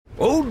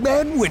Old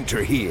Man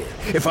Winter here.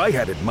 If I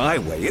had it my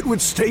way, it would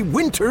stay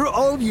winter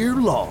all year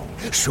long.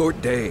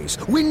 Short days,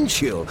 wind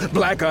chill,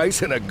 black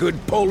ice, and a good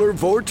polar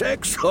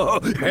vortex.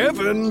 Oh,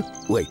 heaven!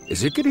 Wait,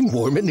 is it getting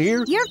warm in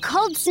here? Your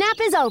cold snap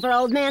is over,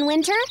 Old Man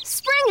Winter.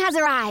 Spring has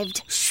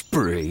arrived.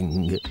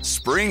 Spring.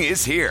 Spring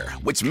is here,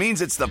 which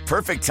means it's the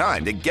perfect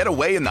time to get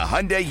away in the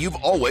Hyundai you've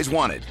always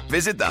wanted.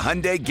 Visit the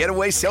Hyundai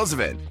Getaway Sales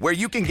Event, where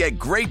you can get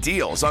great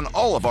deals on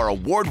all of our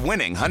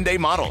award-winning Hyundai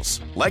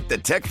models, like the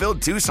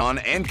tech-filled Tucson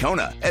and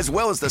Kona, as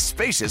well as the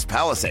spacious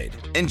Palisade.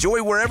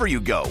 Enjoy wherever you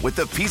go with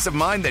the peace of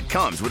mind that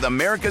comes with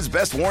America's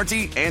best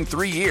warranty and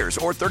 3 years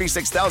or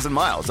 36,000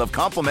 miles of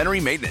complimentary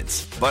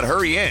maintenance. But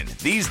hurry in,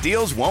 these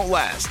deals won't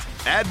last.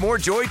 Add more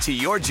joy to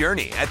your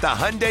journey at the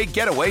Hyundai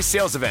Getaway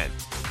Sales Event.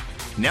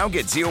 Now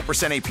get 0%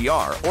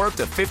 APR or up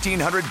to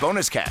 $1,500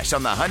 bonus cash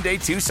on the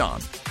Hyundai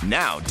Tucson.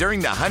 Now, during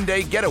the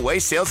Hyundai Getaway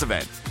Sales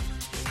Event.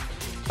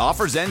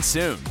 Offers end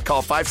soon.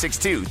 Call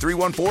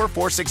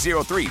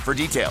 562-314-4603 for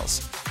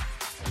details.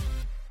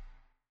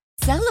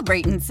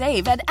 Celebrate and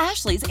save at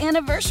Ashley's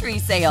Anniversary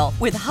Sale.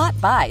 With Hot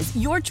Buys,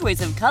 your choice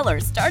of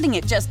colors starting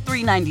at just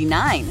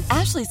 $3.99.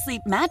 Ashley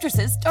Sleep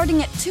mattresses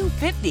starting at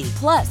 $2.50.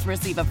 Plus,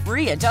 receive a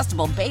free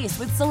adjustable base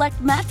with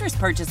select mattress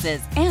purchases.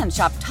 And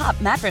shop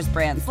top mattress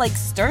brands like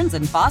Stearns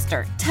 &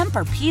 Foster,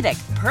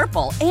 Tempur-Pedic,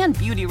 Purple, and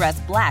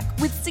Beautyrest Black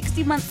with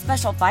 60-month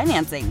special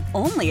financing.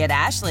 Only at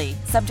Ashley.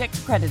 Subject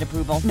to credit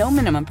approval. No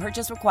minimum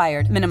purchase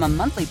required. Minimum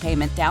monthly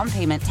payment, down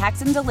payment,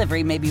 tax, and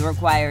delivery may be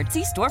required.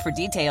 See store for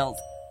details.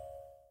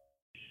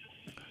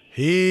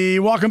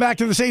 Welcome back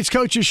to the Saints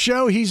Coaches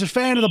Show. He's a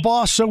fan of the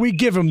boss, so we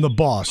give him the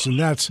boss. And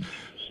that's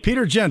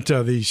Peter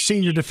Genta, the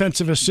senior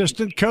defensive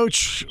assistant.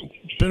 Coach,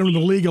 been in the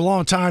league a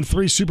long time,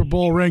 3 Super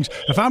Bowl rings.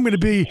 If I'm going to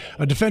be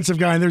a defensive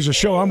guy and there's a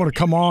show I'm going to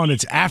come on,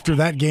 it's after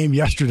that game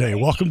yesterday.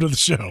 Welcome to the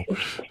show.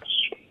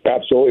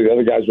 Absolutely. The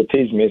other guys were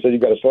teasing me. They said, you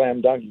got a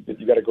slam dunk.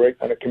 You got a great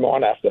one to come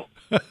on after.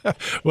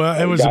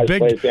 Well, it was a big,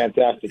 played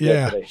fantastic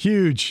yesterday.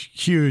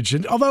 huge.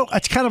 And although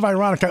it's kind of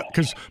ironic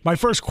because my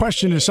first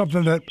question is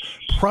something that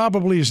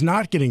probably is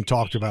not getting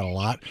talked about a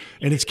lot,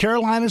 and it's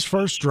Carolina's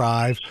first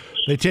drive.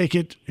 They take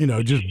it,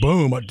 just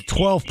boom,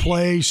 12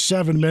 plays,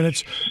 7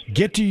 minutes,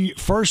 get to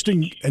first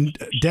and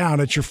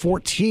down at your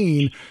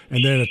 14,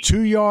 and then a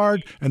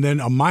 2-yard, and then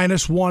a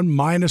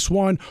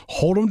 -1,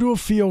 hold them to a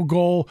field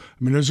goal.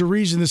 I mean, there's a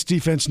reason this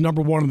defense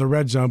number 1 in the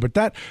red zone, but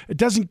that it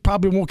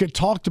won't get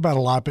talked about a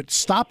lot, but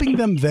stopping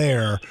them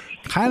there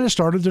kind of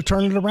started to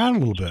turn it around a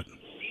little bit.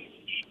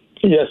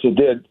 Yes, it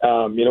did.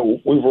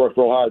 We've worked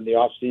real hard in the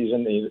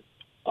offseason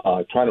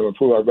trying to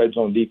improve our red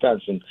zone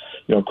defense, and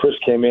Chris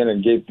came in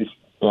and gave these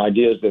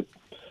ideas that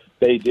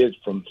they did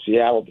from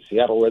Seattle, the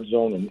Seattle red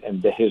zone,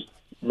 and his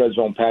red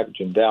zone package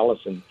in Dallas,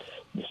 and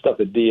the stuff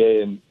that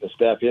DA and the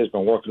staff here has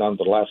been working on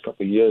for the last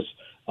couple of years,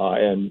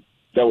 and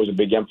that was a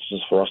big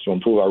emphasis for us to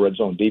improve our red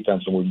zone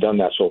defense, and we've done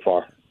that so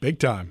far. Big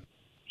time.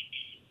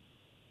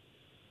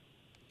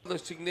 The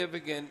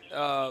significant,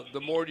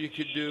 the more you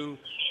could do,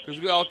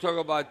 because we all talk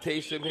about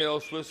Taysom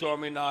Hill, Swiss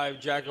Army knife,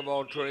 jack of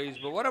all trades,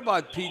 but what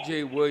about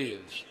P.J.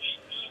 Williams?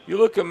 You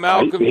look at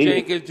Malcolm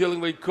Jenkins dealing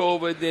with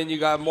COVID, then you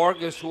got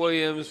Marcus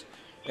Williams,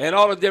 and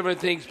all the different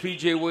things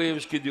P.J.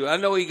 Williams could do. I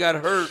know he got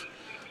hurt,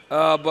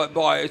 but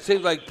boy, it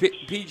seems like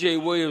P.J.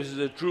 Williams is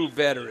a true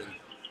veteran.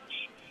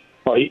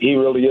 Oh, he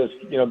really is,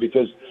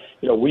 because,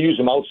 we use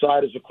him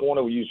outside as a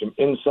corner. We use him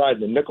inside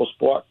the nickel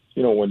spot.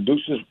 When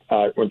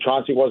when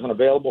Chauncey wasn't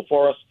available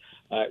for us,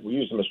 we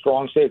used him as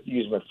strong safety,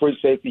 used him as free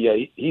safety. Yeah,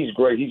 he's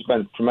great. He's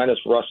been tremendous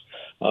for us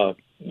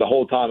the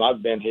whole time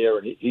I've been here.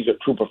 And he's a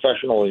true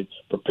professional. He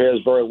prepares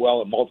very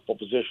well at multiple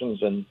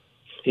positions, and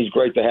he's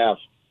great to have.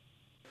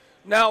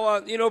 Now,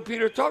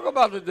 Peter, talk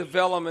about the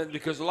development,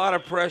 because a lot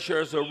of pressure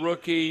as a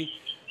rookie,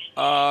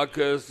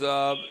 because,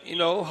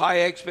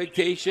 high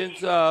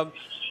expectations.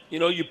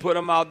 You put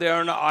him out there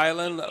on the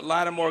island.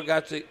 Lattimore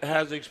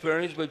has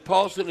experience, but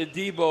Paulson and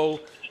Debo,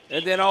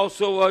 and then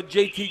also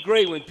J.T.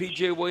 Gray when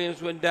P.J.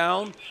 Williams went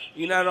down.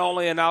 You're not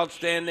only an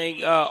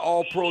outstanding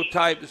all-pro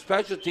type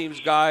special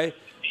teams guy,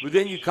 but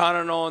then you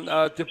counted on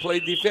to play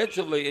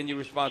defensively in your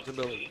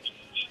responsibilities.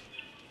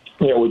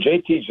 Yeah, well,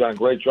 JT's done a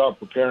great job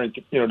preparing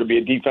to be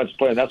a defensive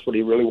player, and that's what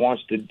he really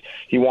wants to.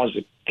 He wants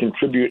to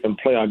contribute and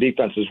play on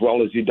defense as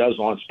well as he does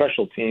on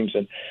special teams,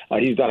 and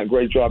he's done a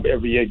great job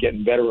every year,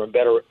 getting better and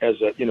better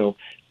as a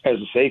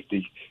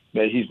safety.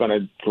 He's been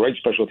a great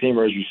special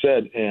teamer, as you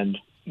said, and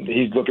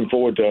he's looking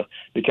forward to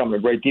becoming a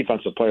great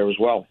defensive player as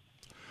well.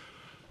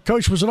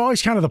 Coach, was it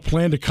always kind of the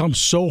plan to come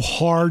so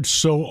hard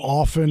so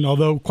often?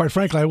 Although, quite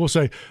frankly, I will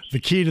say the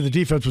key to the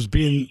defense was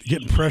getting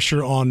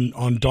pressure on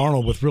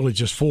Darnold with really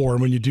just 4.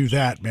 And when you do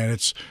that, man,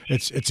 it's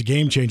a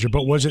game changer.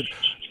 But was it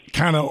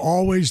kind of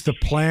always the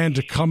plan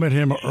to come at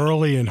him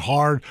early and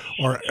hard,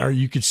 or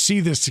you could see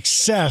the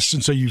success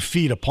and so you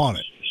feed upon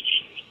it?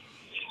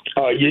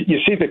 You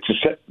see the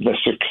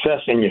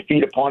success and you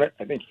feed upon it.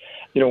 I think,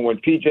 when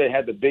PJ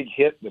had the big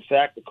hit, the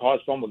sack, the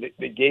caused fumble,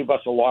 they gave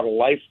us a lot of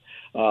life,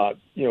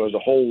 as a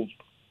whole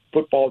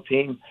football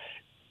team.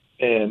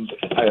 And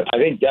I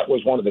think that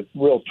was one of the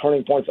real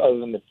turning points, other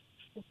than the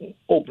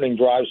opening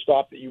drive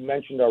stop that you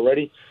mentioned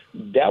already,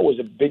 that was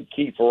a big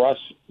key for us,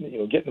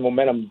 getting the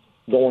momentum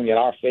going in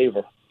our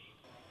favor.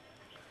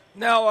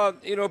 Now,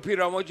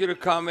 Peter, I want you to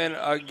comment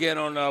again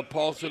on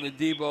Paulson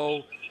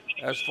Adebo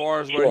as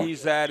far as where Sure.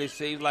 he's at. It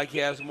seems like he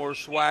has more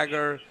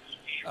swagger,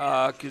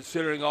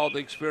 considering all the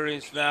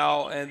experience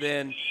now. And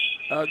then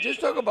just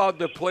talk about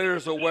the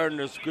players'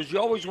 awareness, because you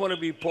always want to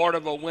be part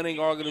of a winning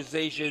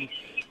organization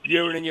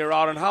year in and year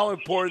out, and how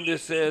important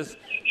this is.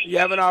 You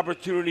have an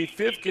opportunity,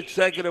 5th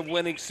consecutive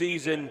winning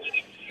season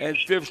and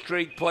 5th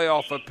straight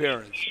playoff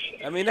appearance.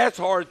 I mean, that's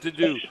hard to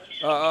do.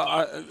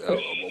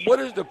 What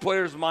is the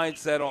player's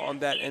mindset on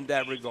that in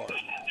that regard?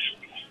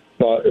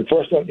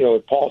 First,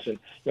 Paulson.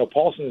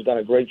 Paulson's done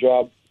a great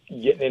job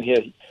getting in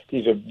here.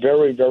 He's a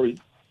very, very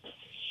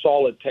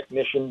solid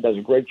technician. Does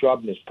a great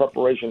job in his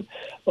preparation,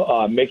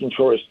 making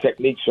sure his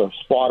techniques are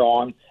spot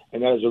on,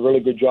 and does a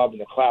really good job in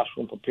the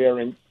classroom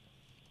preparing,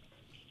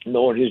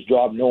 knowing his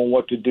job, knowing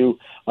what to do.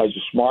 He's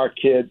a smart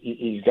kid.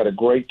 He's got a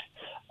great,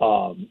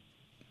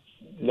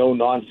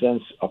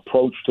 no-nonsense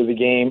approach to the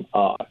game.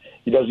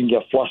 He doesn't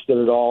get flustered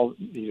at all.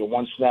 He's a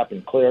one-snap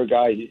and clear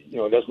guy.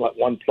 Doesn't let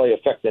one play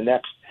affect the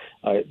next.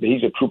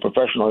 He's a true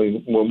professional.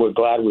 We're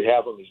glad we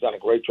have him. He's done a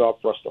great job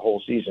for us the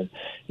whole season.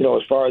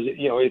 As far as,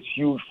 it's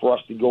huge for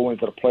us to go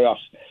into the playoffs,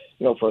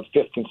 for a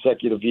 5th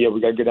consecutive year. We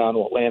got to go down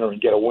to Atlanta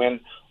and get a win,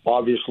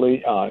 obviously,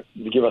 to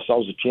give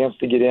ourselves a chance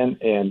to get in.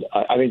 And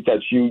I think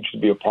that's huge to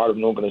be a part of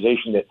an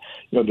organization that,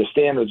 the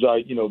standards are,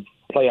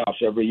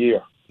 playoffs every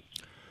year.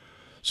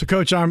 So,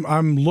 Coach,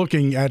 I'm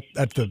looking at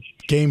the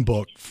game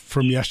book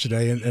from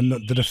yesterday and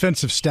the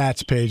defensive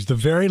stats page. The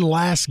very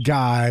last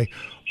guy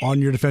on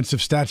your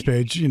defensive stats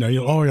page,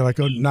 you're like,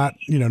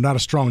 not a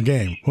strong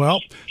game.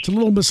 Well, it's a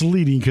little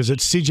misleading because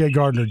it's C.J.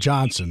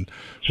 Gardner-Johnson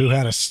who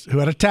had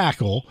a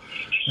tackle,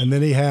 and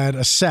then he had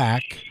a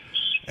sack,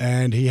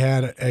 and he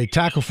had a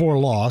tackle for a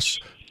loss,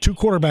 2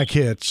 quarterback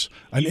hits,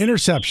 an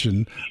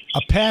interception,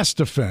 a pass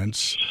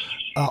defense.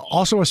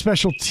 Also a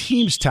special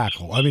teams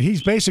tackle. I mean,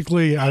 he's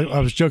basically. I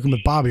was joking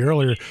with Bobby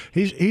earlier.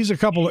 He's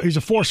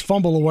a forced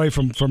fumble away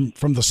from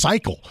the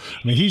cycle.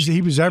 I mean,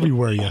 he was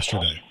everywhere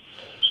yesterday.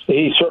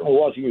 He certainly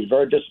was. He was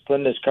very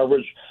disciplined in his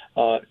coverage.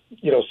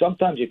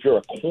 Sometimes if you're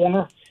a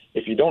corner,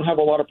 if you don't have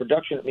a lot of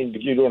production, it means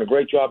you're doing a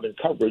great job in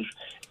coverage,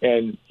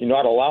 and you're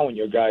not allowing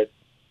your guy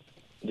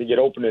to get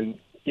open and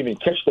even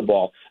catch the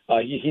ball.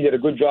 He did a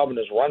good job in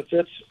his run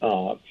fits,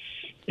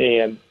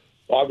 and.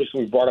 Obviously,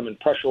 we brought him in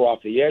pressure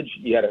off the edge.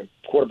 He had a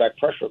quarterback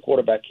pressure, a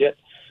quarterback hit.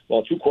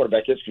 Well, 2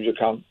 quarterback hits because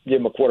you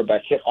give him a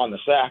quarterback hit on the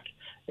sack.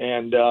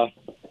 And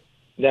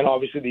then,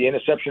 obviously, the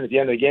interception at the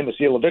end of the game to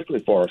seal a victory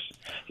for us.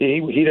 He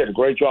did a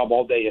great job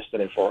all day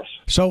yesterday for us.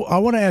 So I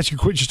want to ask you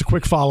just a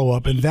quick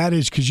follow-up, and that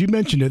is because you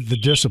mentioned it, the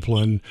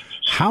discipline.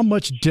 How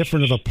much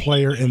different of a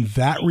player in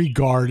that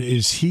regard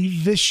is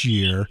he this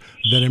year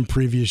than in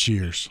previous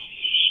years?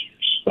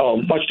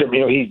 Oh, much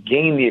different. He's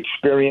gained the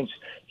experience.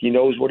 He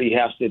knows what he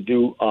has to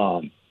do.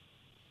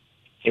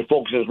 He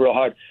focuses real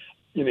hard.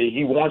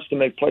 He wants to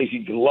make plays.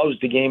 He loves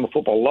the game of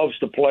football, loves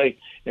to play,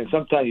 and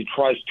sometimes he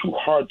tries too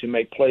hard to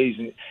make plays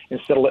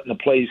instead of letting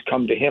the plays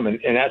come to him. And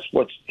that's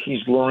what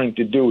he's learning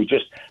to do.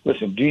 Just,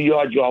 listen, do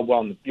your job well,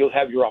 and you'll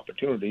have your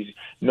opportunities.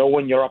 Know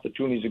when your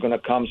opportunities are going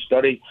to come.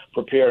 Study,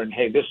 prepare, and,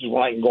 hey, this is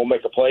when I can go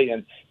make a play,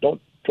 and don't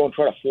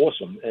try to force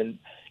them. And,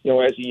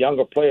 as a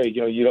younger player,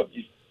 you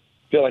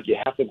feel like you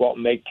have to go out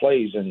and make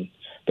plays, and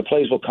the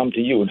plays will come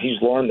to you, and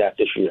he's learned that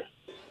this year.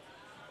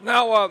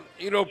 Now,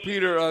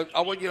 Peter,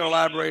 I want you to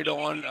elaborate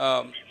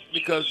on,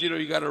 because,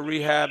 you got to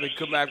rehab and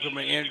come back from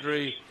an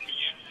injury.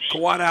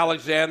 Kwan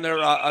Alexander,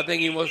 I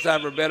think he must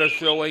have a better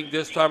showing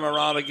this time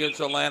around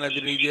against Atlanta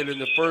than he did in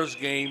the first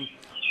game.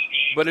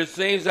 But it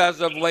seems as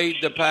of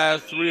late, the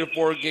past 3 or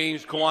 4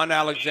 games, Kwan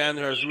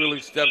Alexander has really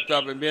stepped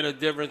up and been a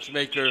difference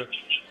maker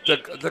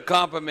to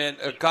complement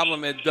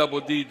Double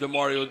D,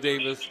 Demario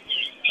Davis.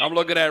 I'm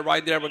looking at it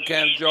right there with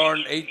Cam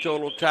Jordan, 8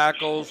 total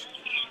tackles.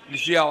 You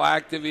see how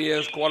active he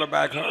is,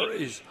 quarterback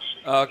hurries.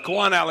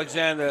 Kwan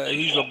Alexander,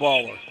 he's a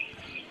baller.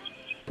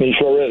 He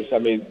sure is. I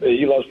mean,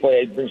 he loves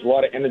play. He brings a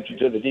lot of energy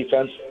to the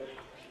defense.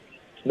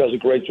 He does a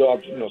great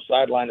job,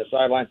 sideline to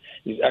sideline.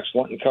 He's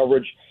excellent in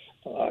coverage.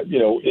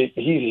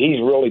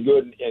 He's really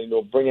good,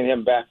 and bringing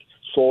him back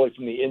solely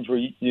from the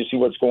injury, you see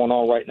what's going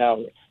on right now,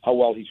 how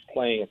well he's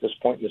playing at this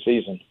point in the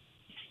season.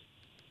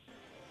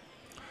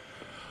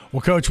 Well,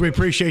 Coach, we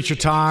appreciate your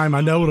time.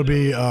 I know it'll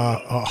be a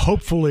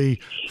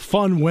hopefully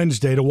fun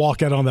Wednesday to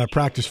walk out on that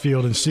practice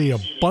field and see a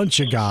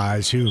bunch of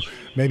guys who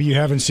maybe you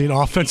haven't seen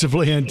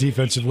offensively and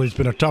defensively. It's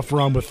been a tough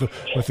run with the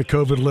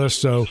COVID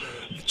list, so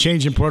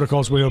changing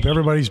protocols. We hope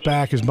everybody's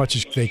back as much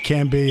as they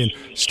can be and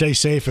stay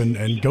safe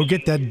and go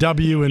get that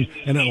W in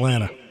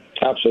Atlanta.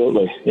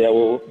 Absolutely. Yeah,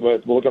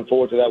 we're looking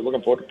forward to that. We're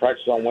looking forward to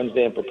practice on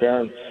Wednesday and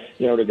preparing,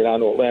 to get down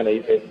to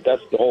Atlanta.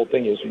 That's the whole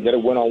thing is we got to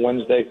win on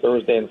Wednesday,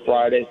 Thursday, and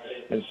Friday,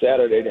 and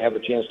Saturday to have a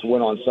chance to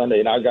win on Sunday.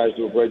 And our guys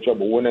do a great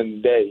job of winning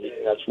the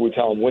day. That's what we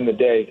tell them, win the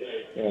day.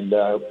 And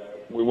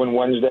we win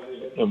Wednesday,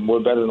 and we're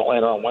better than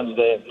Atlanta on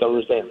Wednesday and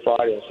Thursday and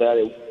Friday and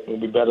Saturday.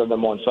 We'll be better than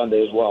them on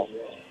Sunday as well.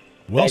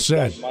 Well Thanks,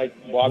 said. guys.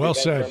 Mike, Bobby, Well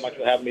thanks said. very much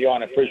for having me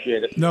on. I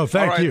appreciate it. No,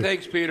 thank All right, you.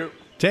 thanks, Peter.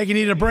 Taking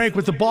you to break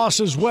with the boss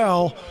as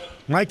well.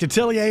 Mike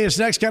Detillier is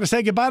next. Got to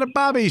say goodbye to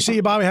Bobby. See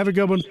you, Bobby. Have a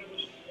good one.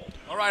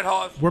 All right,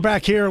 Hoss. We're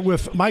back here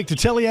with Mike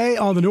Detillier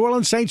on the New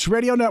Orleans Saints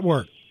Radio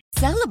Network.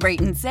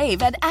 Celebrate and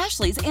save at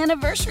Ashley's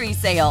Anniversary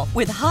Sale.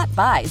 With Hot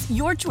Buys,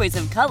 your choice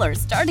of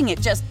colors starting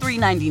at just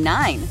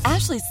 $3.99.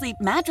 Ashley Sleep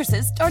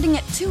mattresses starting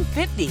at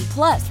 $2.50.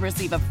 Plus,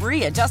 receive a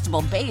free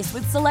adjustable base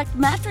with select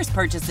mattress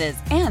purchases.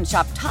 And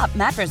shop top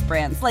mattress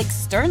brands like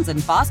Stearns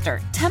 & Foster,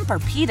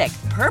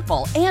 Tempur-Pedic,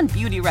 Purple, and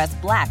Beautyrest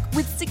Black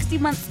with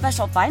 60-month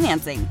special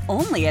financing.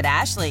 Only at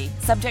Ashley.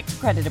 Subject to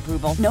credit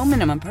approval. No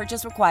minimum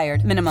purchase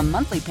required. Minimum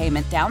monthly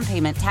payment, down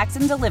payment, tax,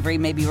 and delivery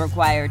may be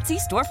required. See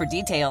store for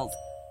details.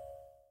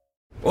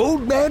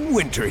 Old Man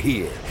Winter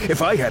here.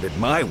 If I had it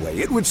my way,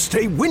 it would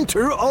stay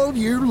winter all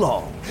year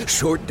long.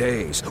 Short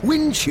days,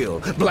 wind chill,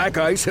 black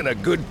ice, and a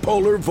good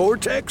polar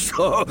vortex.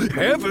 Oh,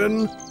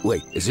 heaven!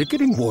 Wait, is it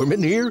getting warm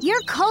in here?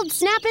 Your cold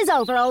snap is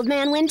over, Old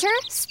Man Winter.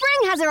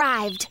 Spring has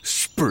arrived.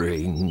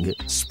 Spring.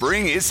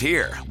 Spring is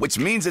here, which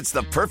means it's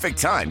the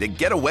perfect time to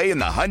get away in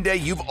the Hyundai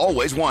you've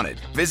always wanted.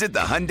 Visit the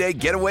Hyundai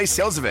Getaway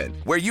Sales Event,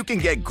 where you can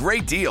get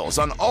great deals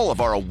on all of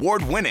our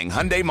award-winning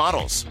Hyundai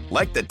models,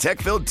 like the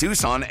tech-filled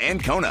Tucson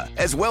and Kona,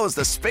 as well as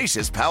the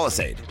spacious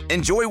Palisade.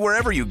 Enjoy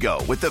wherever you go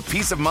with the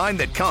peace of mind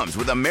that comes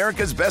with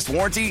America's best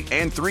warranty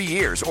and 3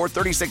 years or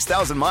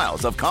 36,000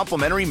 miles of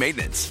complimentary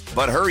maintenance.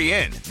 But hurry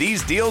in,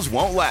 these deals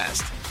won't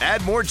last.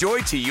 Add more joy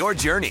to your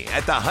journey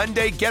at the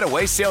Hyundai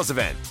Getaway Sales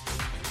Event.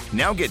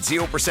 Now get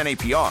 0%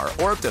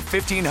 APR or up to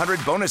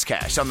 $1,500 bonus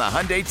cash on the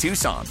Hyundai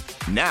Tucson.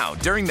 Now,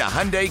 during the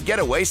Hyundai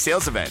Getaway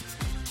Sales Event.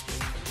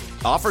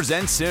 Offers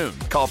end soon.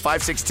 Call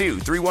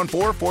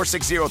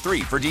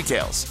 562-314-4603 for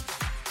details.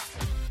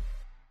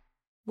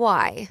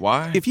 Why?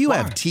 Why? If you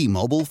have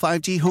T-Mobile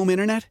 5G home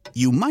internet,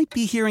 you might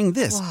be hearing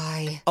this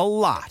Why? a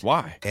lot.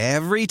 Why?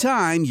 Every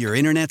time your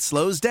internet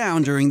slows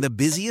down during the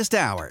busiest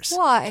hours.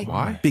 Why?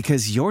 Why?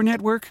 Because your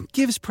network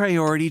gives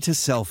priority to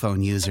cell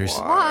phone users.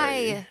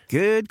 Why?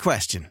 Good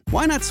question.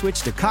 Why not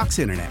switch to Cox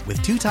Internet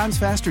with 2 times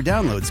faster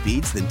download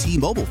speeds than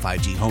T-Mobile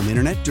 5G home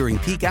internet during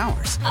peak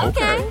hours?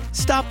 Okay.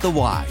 Stop the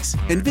whys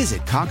and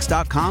visit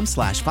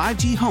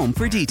cox.com/5G home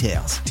for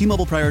details.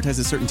 T-Mobile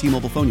prioritizes certain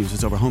T-Mobile phone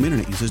users over home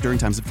internet users during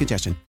times of congestion.